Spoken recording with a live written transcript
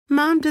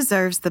Mom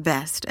deserves the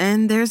best,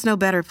 and there's no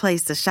better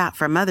place to shop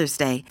for Mother's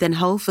Day than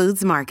Whole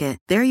Foods Market.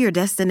 They're your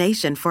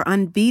destination for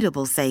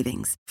unbeatable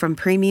savings, from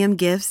premium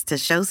gifts to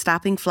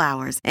show-stopping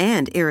flowers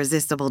and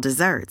irresistible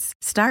desserts.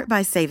 Start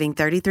by saving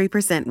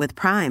 33% with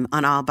Prime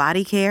on all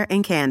body care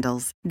and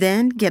candles.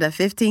 Then get a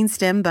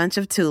 15-stem bunch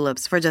of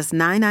tulips for just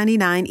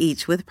 $9.99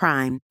 each with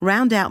Prime.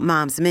 Round out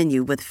Mom's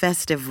menu with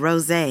festive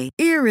rosé,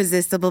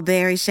 irresistible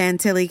berry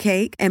chantilly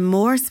cake, and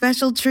more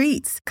special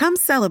treats. Come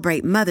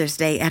celebrate Mother's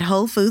Day at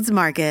Whole Foods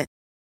Market.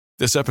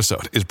 This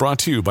episode is brought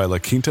to you by La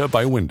Quinta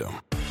by Wyndham.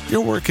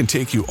 Your work can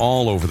take you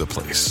all over the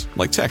place,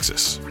 like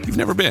Texas. You've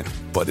never been,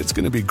 but it's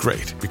going to be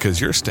great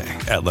because you're staying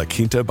at La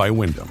Quinta by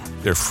Wyndham.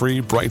 Their free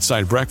Bright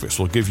Side breakfast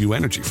will give you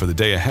energy for the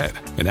day ahead.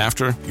 And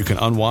after, you can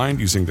unwind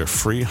using their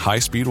free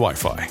high-speed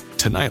Wi-Fi.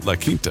 Tonight, La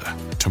Quinta.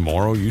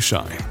 Tomorrow, you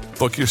shine.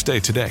 Book your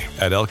stay today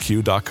at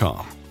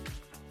LQ.com.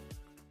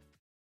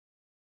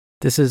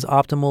 This is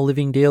Optimal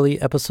Living Daily,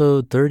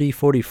 episode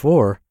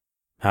 3044.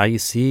 How you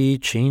see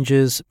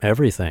changes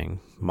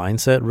everything.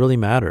 Mindset really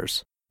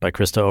matters. By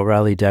Krista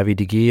O'Reilly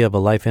Davy-DeGee of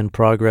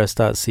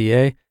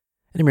alifeinprogress.ca. And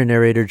I'm your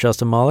narrator,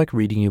 Justin Malik,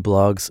 reading you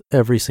blogs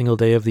every single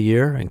day of the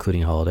year,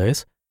 including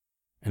holidays.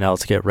 And now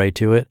let's get right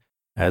to it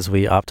as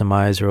we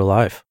optimize your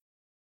life.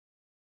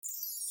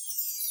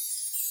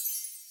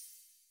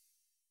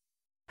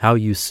 How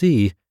you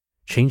see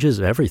changes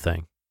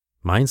everything.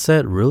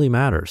 Mindset really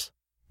matters.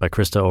 By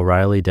Krista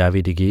O'Reilly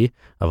Davy-DeGee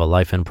of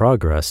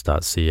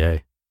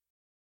alifeinprogress.ca.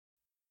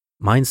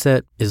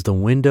 Mindset is the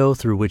window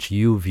through which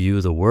you view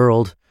the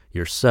world,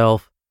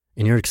 yourself,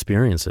 and your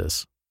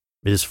experiences.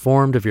 It is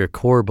formed of your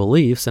core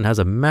beliefs and has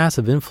a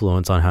massive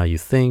influence on how you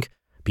think,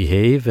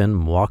 behave,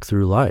 and walk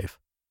through life.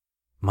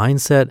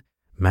 Mindset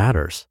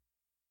matters.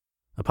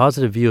 A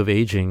positive view of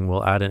aging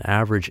will add an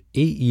average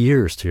 8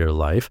 years to your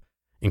life,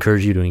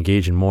 encourage you to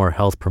engage in more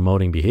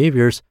health-promoting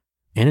behaviors,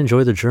 and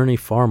enjoy the journey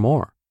far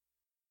more.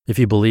 If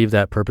you believe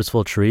that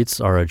purposeful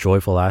treats are a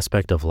joyful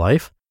aspect of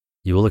life,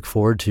 you will look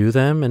forward to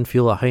them and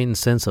feel a heightened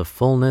sense of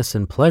fullness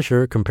and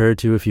pleasure compared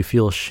to if you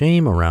feel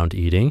shame around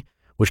eating,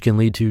 which can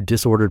lead to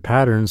disordered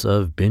patterns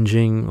of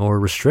binging or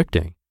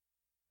restricting.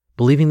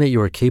 Believing that you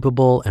are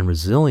capable and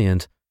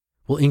resilient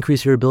will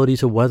increase your ability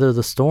to weather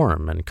the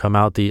storm and come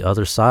out the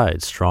other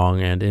side strong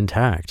and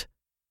intact.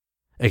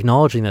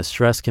 Acknowledging that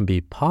stress can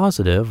be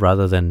positive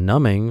rather than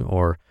numbing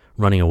or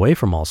running away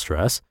from all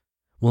stress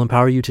will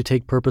empower you to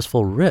take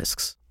purposeful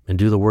risks and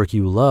do the work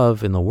you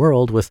love in the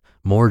world with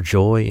more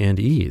joy and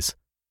ease.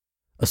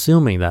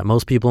 Assuming that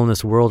most people in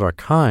this world are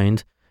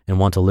kind and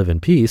want to live in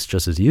peace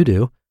just as you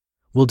do,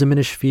 will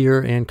diminish fear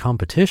and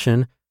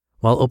competition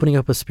while opening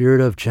up a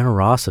spirit of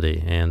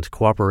generosity and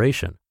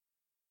cooperation.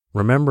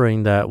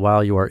 Remembering that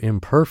while you are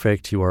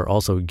imperfect, you are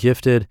also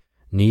gifted,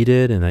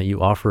 needed, and that you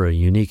offer a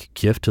unique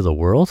gift to the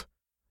world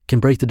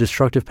can break the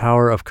destructive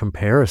power of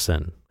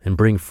comparison and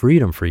bring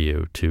freedom for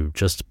you to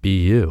just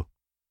be you.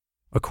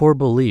 A core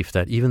belief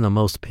that even the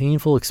most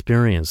painful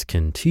experience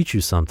can teach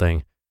you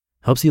something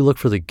helps you look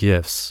for the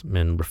gifts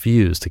and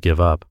refuse to give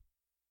up.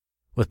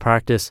 With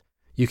practice,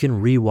 you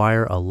can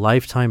rewire a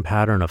lifetime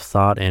pattern of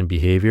thought and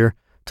behavior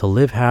to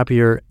live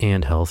happier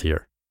and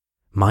healthier.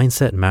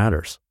 Mindset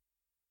matters.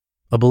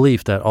 A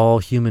belief that all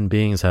human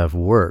beings have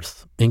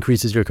worth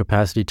increases your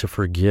capacity to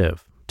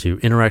forgive, to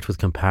interact with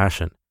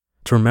compassion,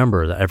 to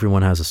remember that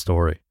everyone has a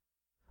story.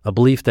 A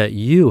belief that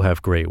you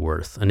have great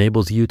worth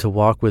enables you to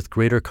walk with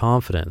greater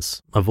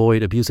confidence,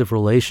 avoid abusive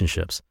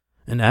relationships,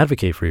 and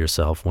advocate for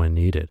yourself when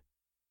needed.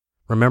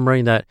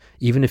 Remembering that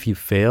even if you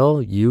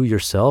fail, you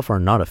yourself are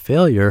not a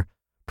failure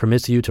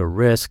permits you to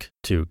risk,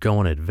 to go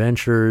on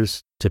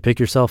adventures, to pick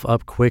yourself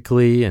up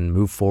quickly and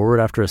move forward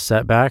after a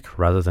setback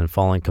rather than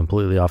falling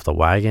completely off the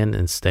wagon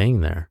and staying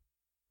there.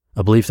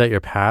 A belief that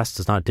your past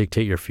does not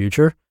dictate your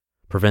future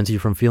prevents you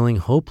from feeling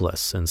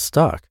hopeless and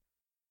stuck.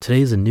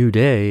 Today is a new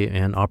day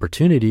and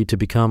opportunity to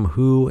become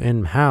who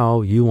and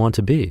how you want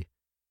to be.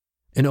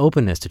 An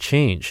openness to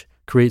change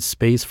creates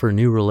space for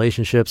new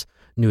relationships,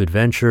 new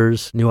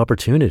adventures, new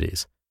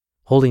opportunities.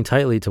 Holding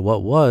tightly to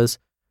what was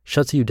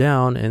shuts you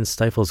down and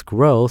stifles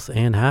growth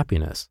and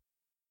happiness.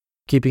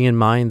 Keeping in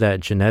mind that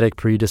genetic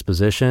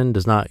predisposition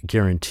does not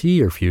guarantee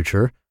your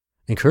future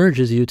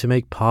encourages you to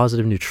make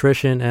positive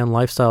nutrition and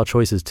lifestyle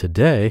choices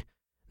today,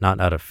 not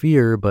out of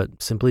fear,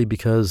 but simply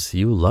because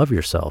you love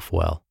yourself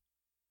well.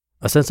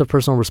 A sense of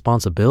personal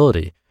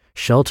responsibility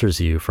shelters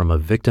you from a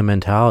victim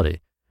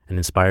mentality and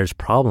inspires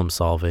problem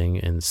solving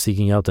and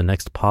seeking out the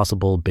next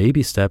possible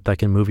baby step that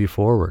can move you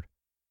forward.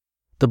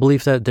 The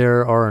belief that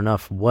there are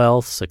enough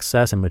wealth,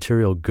 success, and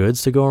material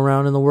goods to go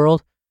around in the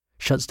world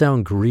shuts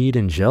down greed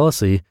and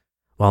jealousy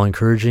while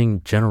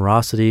encouraging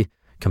generosity,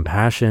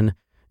 compassion,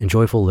 and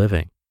joyful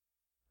living.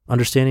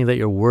 Understanding that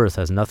your worth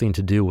has nothing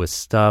to do with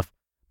stuff,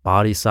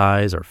 body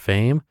size, or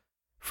fame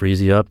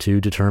frees you up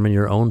to determine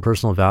your own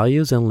personal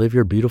values and live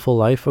your beautiful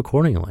life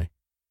accordingly.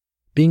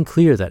 Being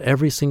clear that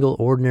every single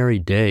ordinary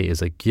day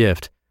is a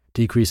gift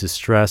decreases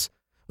stress,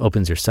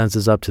 opens your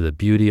senses up to the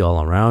beauty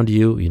all around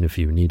you, even if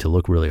you need to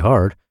look really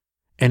hard,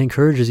 and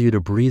encourages you to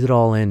breathe it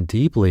all in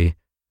deeply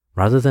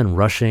rather than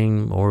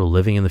rushing or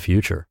living in the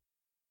future.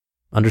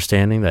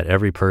 Understanding that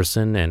every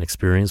person and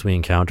experience we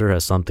encounter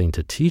has something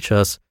to teach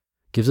us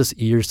gives us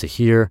ears to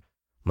hear,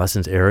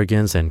 lessens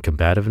arrogance and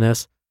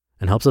combativeness,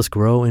 and helps us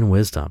grow in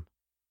wisdom.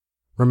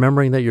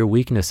 Remembering that your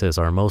weaknesses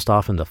are most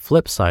often the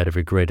flip side of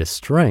your greatest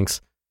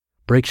strengths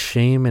breaks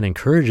shame and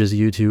encourages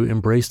you to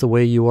embrace the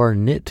way you are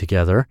knit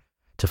together,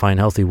 to find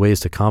healthy ways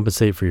to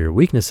compensate for your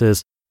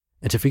weaknesses,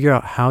 and to figure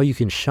out how you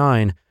can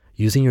shine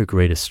using your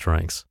greatest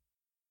strengths.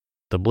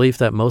 The belief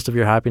that most of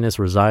your happiness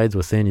resides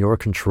within your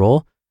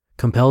control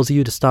compels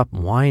you to stop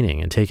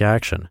whining and take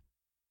action.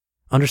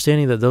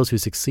 Understanding that those who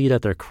succeed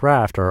at their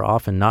craft are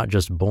often not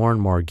just born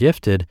more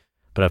gifted,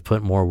 but have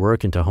put more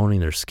work into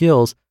honing their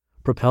skills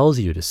propels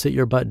you to sit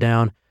your butt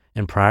down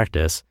and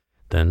practice,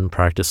 then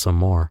practice some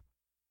more.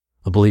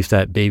 A belief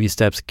that baby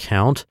steps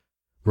count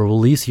will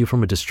release you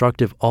from a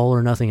destructive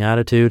all-or-nothing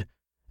attitude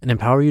and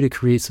empower you to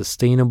create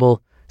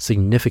sustainable,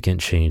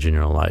 significant change in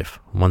your life,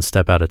 one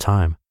step at a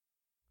time.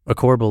 A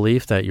core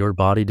belief that your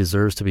body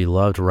deserves to be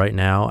loved right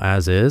now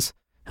as is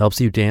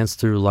helps you dance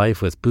through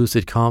life with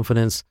boosted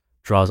confidence,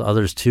 draws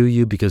others to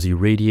you because you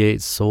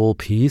radiate soul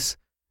peace,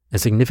 and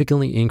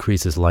significantly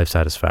increases life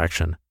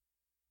satisfaction.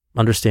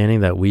 Understanding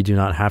that we do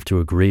not have to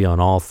agree on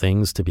all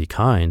things to be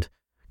kind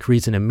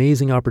creates an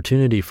amazing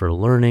opportunity for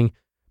learning,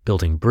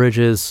 building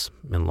bridges,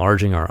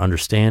 enlarging our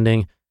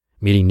understanding,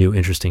 meeting new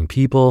interesting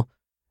people,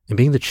 and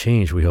being the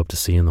change we hope to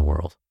see in the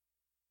world.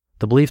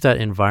 The belief that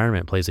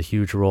environment plays a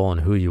huge role in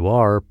who you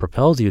are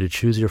propels you to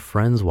choose your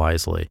friends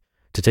wisely,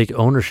 to take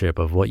ownership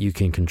of what you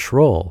can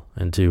control,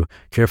 and to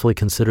carefully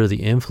consider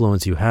the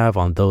influence you have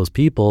on those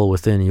people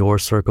within your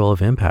circle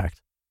of impact.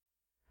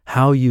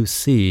 How you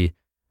see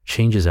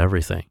changes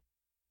everything.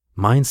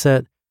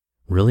 Mindset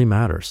really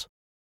matters.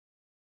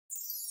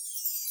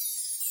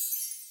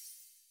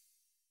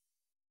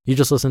 You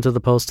just listened to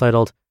the post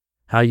titled,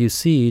 How You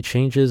See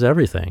Changes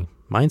Everything.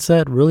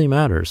 Mindset Really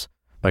Matters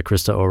by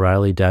Krista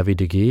O'Reilly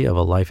Davy-DeGee of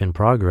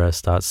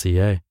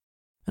alifeinprogress.ca.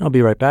 And I'll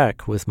be right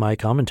back with my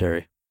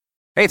commentary.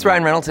 Hey, it's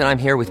Ryan Reynolds, and I'm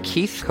here with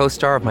Keith,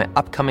 co-star of my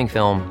upcoming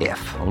film,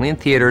 If, only in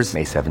theaters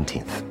May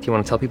 17th. Do you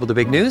want to tell people the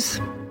big news?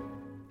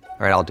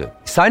 All right, I'll do it.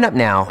 Sign up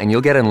now and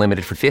you'll get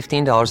unlimited for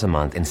 $15 a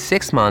month and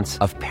 6 months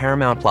of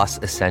Paramount Plus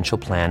Essential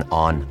Plan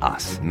on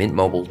us.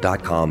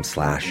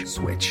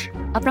 MintMobile.com/switch.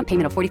 Upfront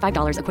payment of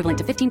 $45 equivalent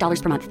to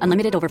 $15 per month.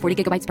 Unlimited over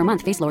 40 gigabytes per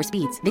month. Face lower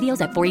speeds.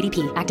 Videos at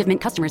 480p. Active Mint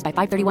customers by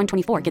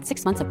 531.24 get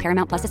 6 months of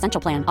Paramount Plus Essential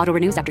Plan. Auto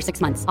renews after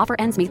 6 months. Offer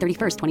ends May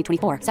 31st,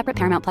 2024. Separate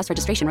Paramount Plus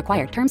registration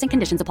required. Terms and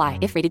conditions apply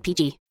if rated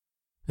PG.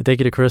 And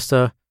thank you to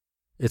Krista.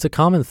 It's a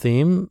common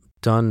theme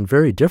done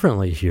very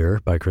differently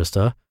here by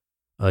Krista.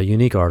 A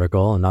unique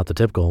article and not the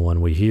typical one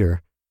we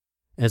hear.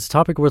 And it's a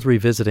topic worth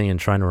revisiting and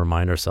trying to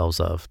remind ourselves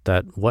of,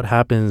 that what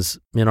happens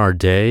in our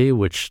day,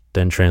 which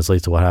then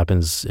translates to what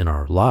happens in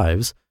our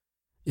lives,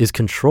 is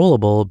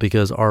controllable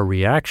because our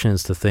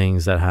reactions to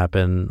things that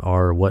happen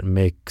are what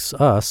makes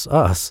us,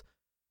 us.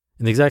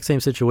 In the exact same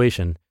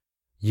situation,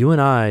 you and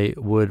I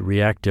would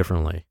react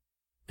differently.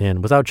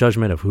 And without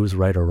judgment of who's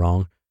right or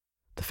wrong,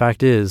 the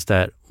fact is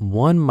that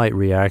one might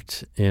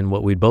react in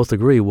what we'd both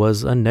agree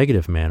was a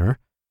negative manner,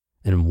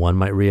 and one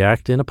might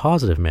react in a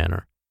positive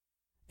manner.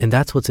 And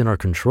that's what's in our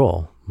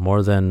control,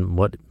 more than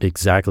what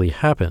exactly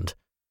happened,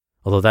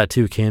 although that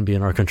too can be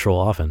in our control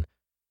often.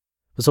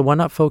 So why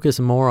not focus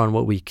more on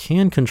what we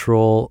can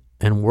control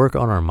and work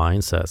on our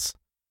mindsets?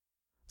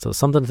 So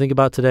something to think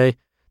about today.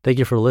 Thank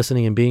you for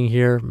listening and being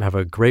here. Have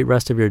a great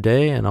rest of your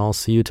day, and I'll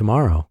see you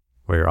tomorrow,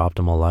 where your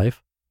optimal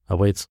life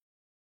awaits.